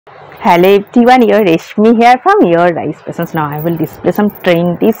Hello everyone, your Reshmi here from your Rice Fashions. Now I will display some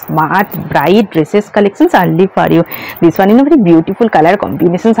trendy, smart, bright dresses collections only for you. This one in a very beautiful color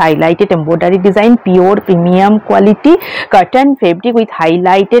combinations, highlighted embroidery design, pure premium quality cotton fabric with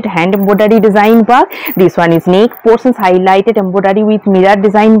highlighted hand embroidery design work. This one is neck portions, highlighted embroidery with mirror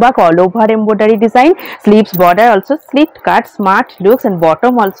design work, all over embroidery design, sleeves border also slit cut, smart looks, and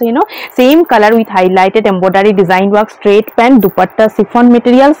bottom also same color with highlighted embroidery design work, straight pant, dupatta chiffon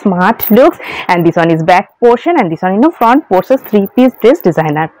material, smart looks. And this one is back portion, and this one front portion, 3-piece dress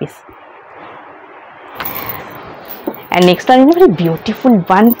designer piece. And next one is a very beautiful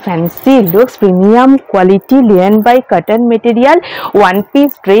one, fancy looks, premium quality linen by cotton material,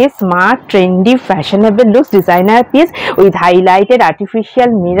 1-piece dress, smart, trendy, fashionable looks, designer piece with highlighted artificial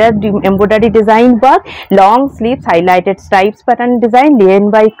mirror embroidery design work, long sleeves, highlighted stripes pattern design, linen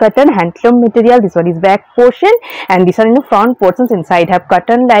by cotton, handloom material. This one is back portion, and this one in the front portions. Inside have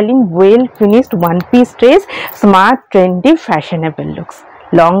cotton lining, well finished 1-piece dress, smart, trendy, fashionable looks,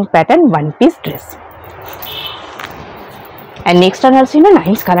 long pattern 1-piece dress. And next one also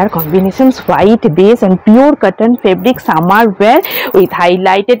nice color combinations, white base and pure cotton fabric summer wear with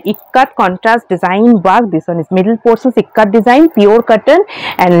highlighted ikat contrast design work. This one is middle portions ikat design, pure cotton,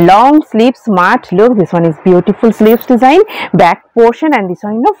 and long sleeve smart look. This one is beautiful sleeves design, back portion, and this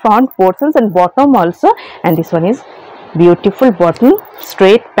one front portions and bottom also. And this one is beautiful bottom,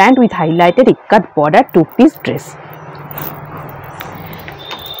 straight pant with highlighted ikat border, 2-piece dress.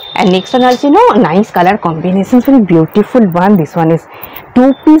 And next one also nice color combinations, very beautiful one. This one is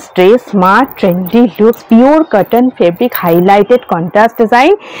 2-piece dress, smart, trendy looks, pure cotton fabric, highlighted contrast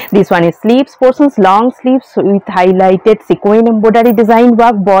design. This one is sleeves portions, long sleeves with highlighted sequin embroidery design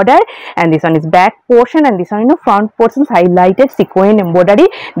work border, and this one is back portion, and this one front portions, highlighted sequin embroidery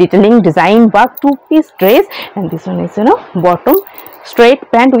detailing design work, 2-piece dress. And this one is bottom, straight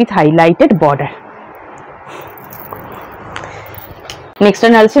pant with highlighted border. Next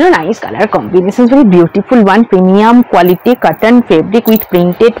one also nice color combinations, very beautiful one, premium quality cotton fabric with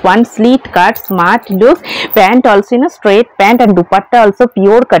printed one, slit cut, smart looks, pant also straight pant, and dupatta also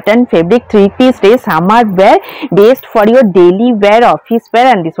pure cotton fabric, 3-piece dress summer wear, based for your daily wear, office wear.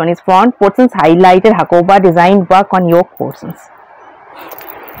 And this one is front portions, highlighted hakoba design work on yoke portions.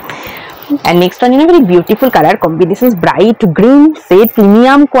 And next one very beautiful color combinations, bright green shade,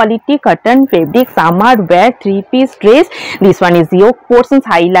 premium quality cotton fabric summer wear, 3-piece dress. This one is yoke portions,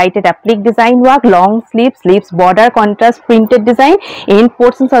 highlighted applique design work, long sleeves border contrast printed design, end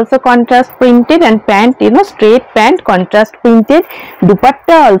portions also contrast printed, and pant straight pant contrast printed,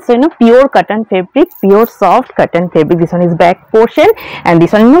 dupatta also pure cotton fabric, pure soft cotton fabric. This one is back portion, and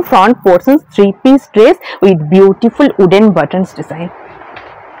this one front portions, 3-piece dress with beautiful wooden buttons design.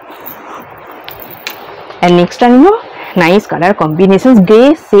 And next one nice color combinations,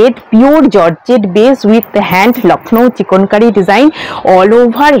 grey shade, pure georgette base with the hand Lucknow chikonkari design, all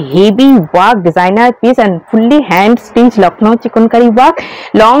over heavy work, designer piece, and fully hand stitched Lucknow chikonkari work,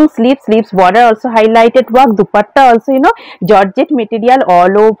 long sleeves border also highlighted work, dupatta also georgette material,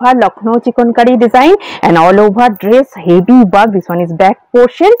 all over Lucknow chikonkari design, and all over dress heavy work. This one is back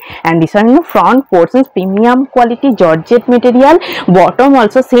portion, and this one front portions, premium quality georgette material, bottom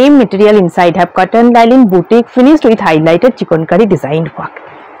also same material, inside have cotton lining, boutique finished with highlighted chikonkari design work.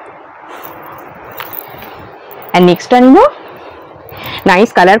 And next one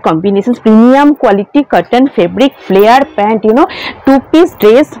nice color combinations, premium quality cotton fabric flare pant, 2-piece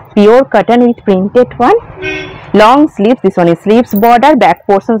dress, pure cotton with printed one, long sleeves. This one is sleeves border, back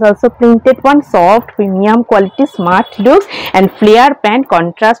portions also printed one, soft premium quality smart looks, and flare pant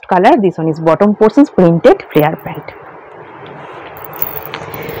contrast color. This one is bottom portions printed flare pant.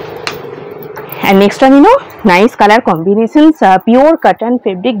 And next one nice color combinations, pure cotton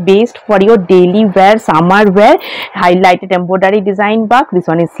fabric based for your daily wear, summer wear, highlighted embroidery design work. This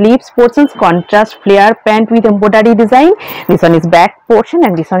one is sleeves portions, contrast flare pant with embroidery design. This one is back portion,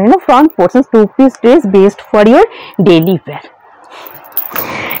 and this one front portions, 2-piece dress based for your daily wear.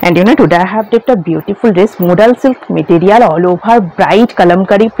 And today I have dipped a beautiful dress, modal silk material, all over bright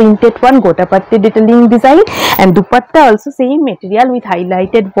kalamkari printed one, gotapatti detailing design, and dupatta also same material with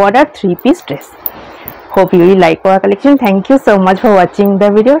highlighted border, 3-piece dress. Hope you will like our collection. Thank you so much for watching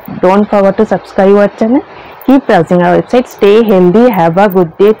the video. Don't forget to subscribe our channel. Keep browsing our website. Stay healthy. Have a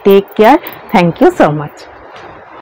good day. Take care. Thank you so much.